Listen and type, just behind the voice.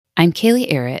I'm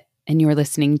Kaylee Arrett, and you're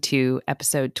listening to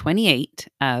episode 28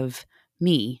 of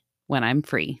Me When I'm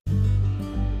Free.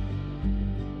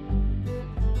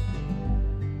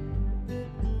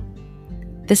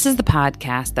 This is the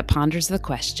podcast that ponders the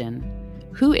question,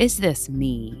 who is this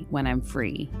me when I'm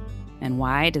free? And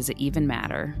why does it even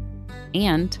matter?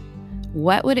 And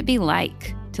what would it be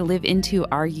like to live into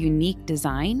our unique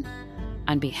design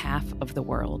on behalf of the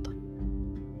world?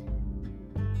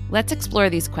 Let's explore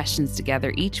these questions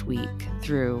together each week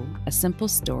through a simple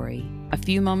story, a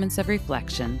few moments of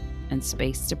reflection, and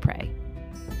space to pray.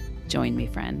 Join me,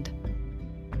 friend.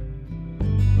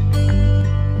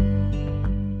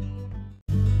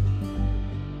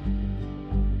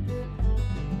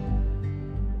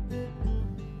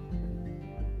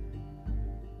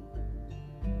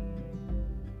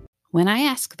 When I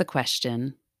ask the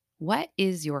question, what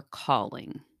is your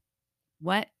calling?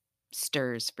 What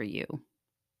stirs for you?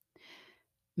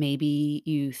 Maybe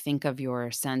you think of your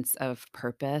sense of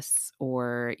purpose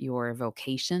or your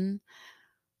vocation,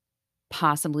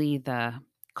 possibly the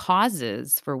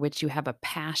causes for which you have a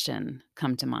passion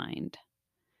come to mind.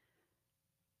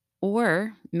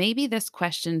 Or maybe this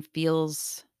question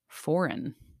feels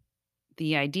foreign.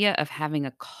 The idea of having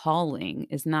a calling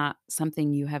is not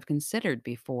something you have considered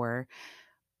before,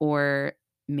 or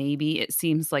maybe it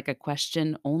seems like a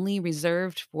question only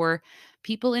reserved for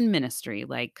people in ministry,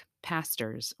 like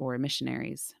pastors or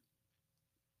missionaries.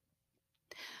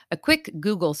 A quick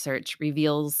Google search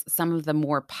reveals some of the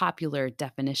more popular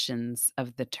definitions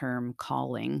of the term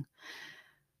calling.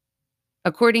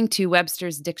 According to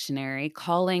Webster's dictionary,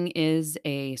 calling is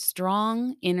a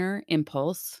strong inner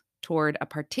impulse toward a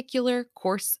particular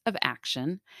course of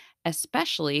action,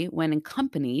 especially when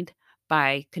accompanied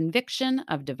by conviction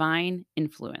of divine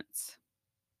influence.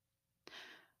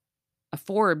 A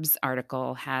Forbes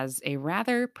article has a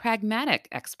rather pragmatic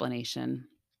explanation.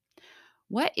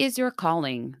 What is your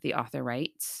calling? The author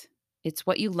writes. It's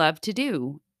what you love to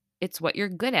do. It's what you're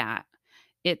good at.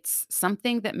 It's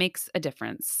something that makes a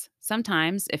difference.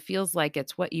 Sometimes it feels like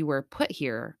it's what you were put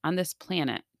here on this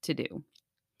planet to do.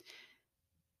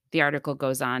 The article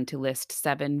goes on to list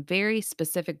 7 very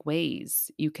specific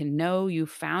ways you can know you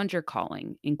found your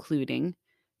calling, including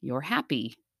you're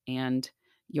happy and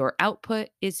your output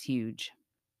is huge.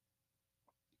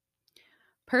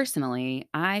 Personally,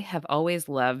 I have always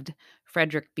loved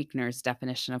Frederick Buechner's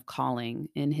definition of calling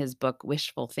in his book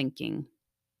Wishful Thinking.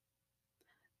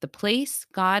 The place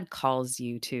God calls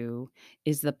you to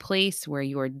is the place where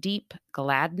your deep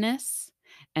gladness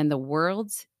and the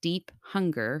world's deep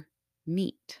hunger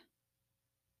meet.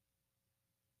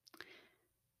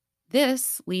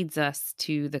 This leads us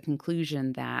to the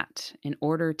conclusion that in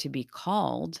order to be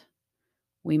called,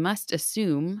 we must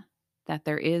assume that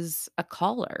there is a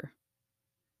caller.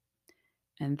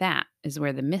 And that is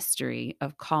where the mystery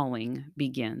of calling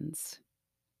begins.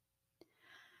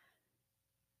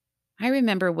 I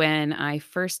remember when I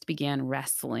first began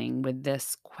wrestling with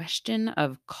this question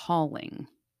of calling.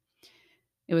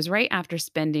 It was right after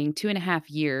spending 2.5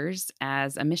 years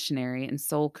as a missionary in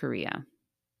Seoul, Korea.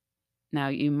 Now,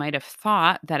 you might have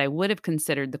thought that I would have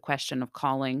considered the question of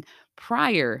calling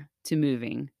prior to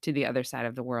moving to the other side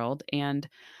of the world, and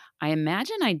I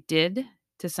imagine I did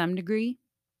to some degree.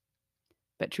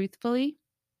 But truthfully,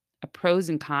 a pros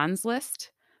and cons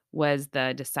list was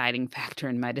the deciding factor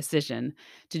in my decision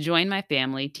to join my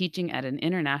family teaching at an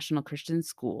international Christian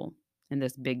school in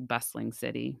this big, bustling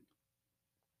city.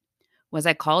 Was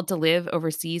I called to live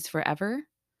overseas forever?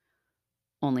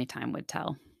 Only time would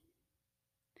tell.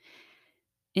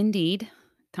 Indeed,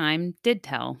 time did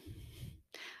tell.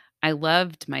 I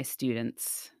loved my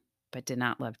students, but did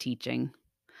not love teaching.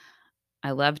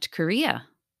 I loved Korea,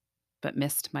 but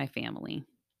missed my family.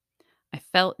 I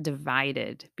felt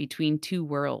divided between two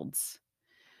worlds.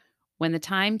 When the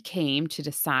time came to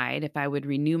decide if I would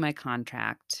renew my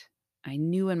contract, I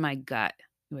knew in my gut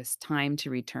it was time to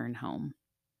return home.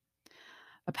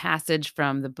 A passage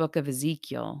from the book of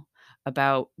Ezekiel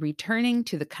about returning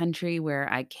to the country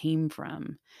where I came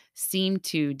from seemed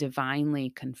to divinely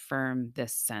confirm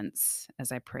this sense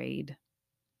as I prayed.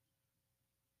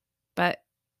 But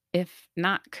if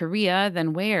not Korea,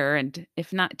 then where? And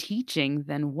if not teaching,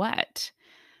 then what?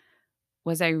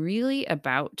 Was I really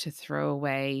about to throw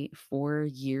away 4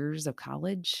 years of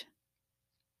college?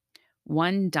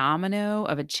 One domino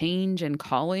of a change in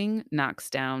calling knocks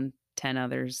down 10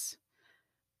 others.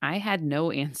 I had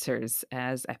no answers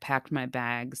as I packed my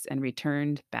bags and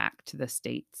returned back to the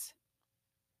States.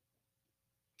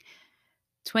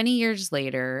 20 years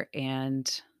later,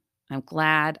 and I'm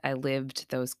glad I lived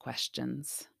those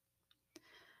questions.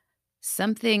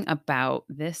 Something about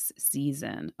this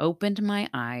season opened my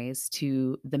eyes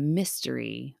to the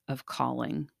mystery of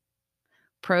calling.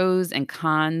 Pros and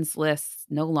cons lists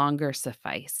no longer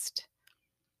sufficed.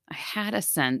 I had a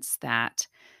sense that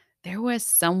there was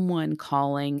someone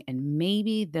calling, and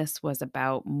maybe this was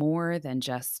about more than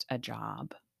just a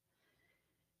job.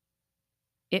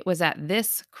 It was at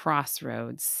this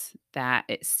crossroads that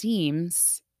it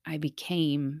seems I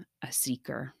became a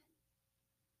seeker.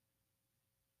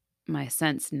 My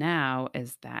sense now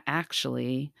is that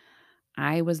actually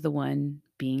I was the one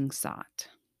being sought.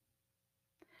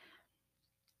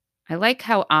 I like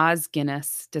how Oz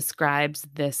Guinness describes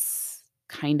this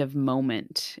kind of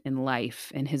moment in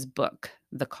life in his book,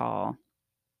 The Call.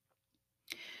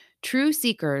 True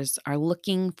seekers are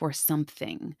looking for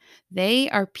something. They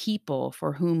are people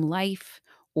for whom life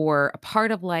or a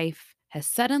part of life has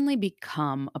suddenly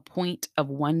become a point of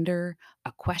wonder,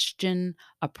 a question,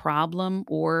 a problem,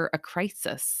 or a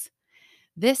crisis.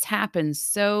 This happens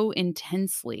so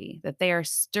intensely that they are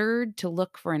stirred to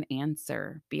look for an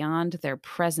answer beyond their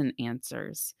present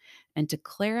answers and to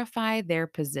clarify their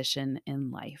position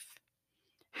in life.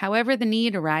 However, the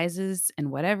need arises and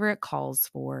whatever it calls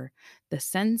for, the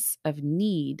sense of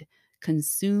need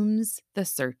consumes the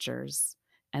searchers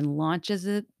and launches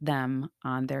them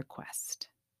on their quest.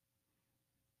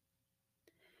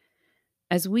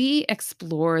 As we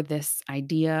explore this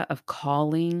idea of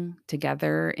calling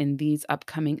together in these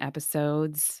upcoming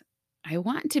episodes, I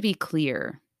want to be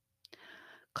clear.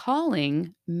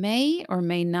 Calling may or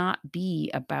may not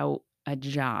be about a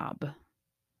job,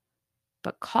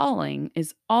 but calling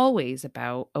is always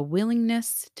about a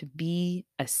willingness to be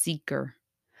a seeker,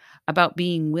 about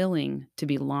being willing to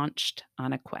be launched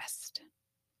on a quest.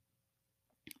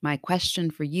 My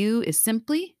question for you is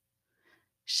simply,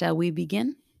 shall we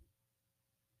begin?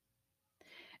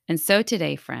 And so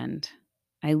today, friend,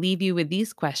 I leave you with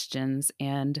these questions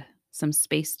and some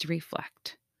space to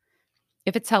reflect.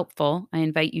 If it's helpful, I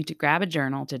invite you to grab a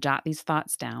journal to jot these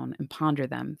thoughts down and ponder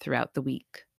them throughout the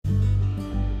week.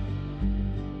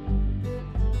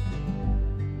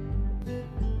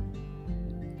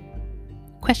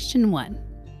 Question 1.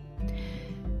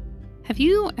 Have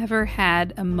you ever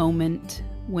had a moment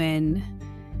when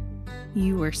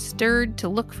you were stirred to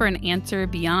look for an answer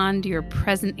beyond your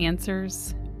present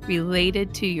answers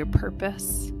related to your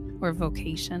purpose or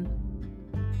vocation?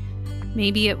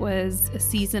 Maybe it was a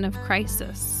season of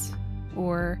crisis,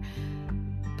 or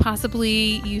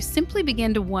possibly you simply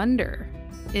began to wonder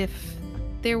if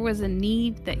there was a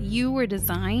need that you were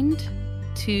designed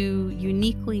to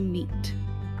uniquely meet.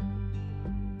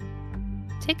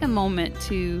 Take a moment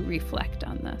to reflect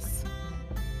on this.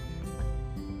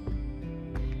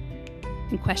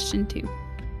 And question 2.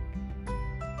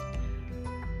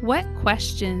 What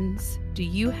questions do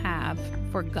you have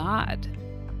for God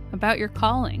about your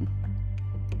calling?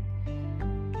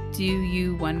 Do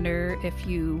you wonder if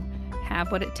you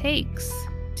have what it takes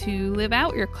to live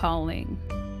out your calling?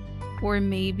 Or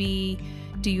maybe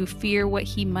do you fear what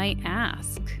He might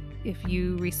ask if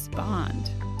you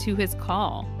respond to His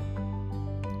call?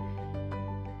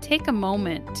 Take a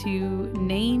moment to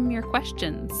name your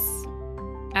questions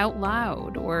out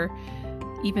loud, or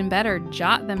even better,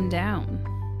 jot them down.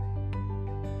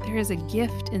 There is a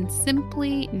gift in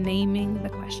simply naming the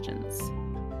questions.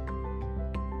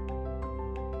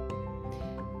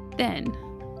 Then,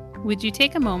 would you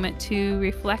take a moment to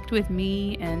reflect with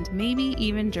me and maybe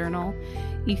even journal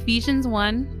Ephesians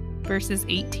 1, verses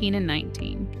 18 and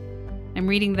 19. I'm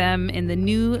reading them in the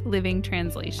New Living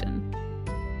Translation.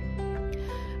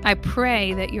 I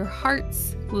pray that your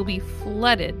hearts will be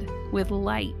flooded with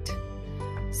light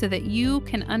so that you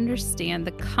can understand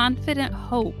the confident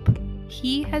hope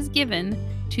He has given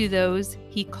to those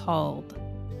He called,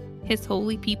 His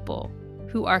holy people,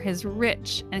 who are His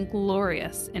rich and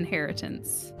glorious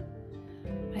inheritance.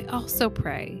 I also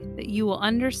pray that you will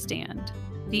understand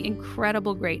the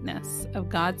incredible greatness of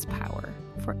God's power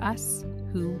for us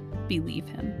who believe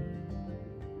Him.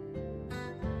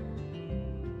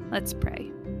 Let's pray.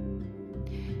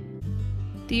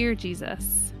 Dear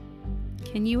Jesus,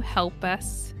 can you help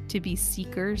us to be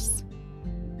seekers,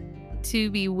 to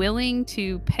be willing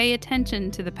to pay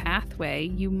attention to the pathway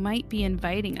you might be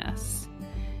inviting us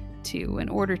to in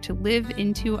order to live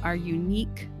into our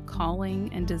unique calling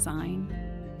and design?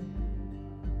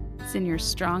 It's in your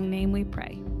strong name we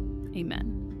pray.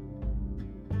 Amen.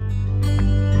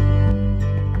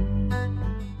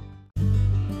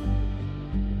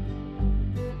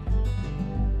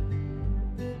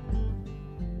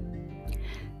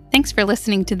 Thanks for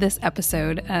listening to this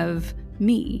episode of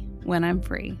Me When I'm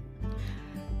Free.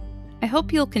 I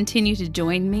hope you'll continue to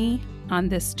join me on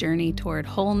this journey toward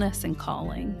wholeness and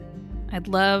calling. I'd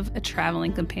love a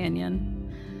traveling companion.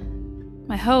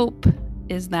 My hope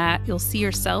is that you'll see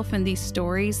yourself in these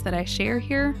stories that I share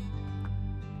here,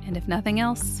 and if nothing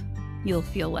else, you'll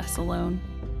feel less alone.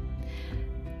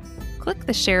 Click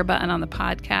the share button on the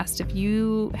podcast if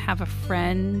you have a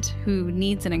friend who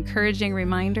needs an encouraging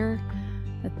reminder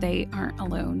that they aren't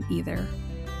alone either.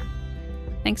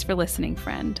 Thanks for listening,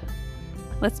 friend.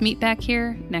 Let's meet back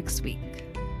here next week.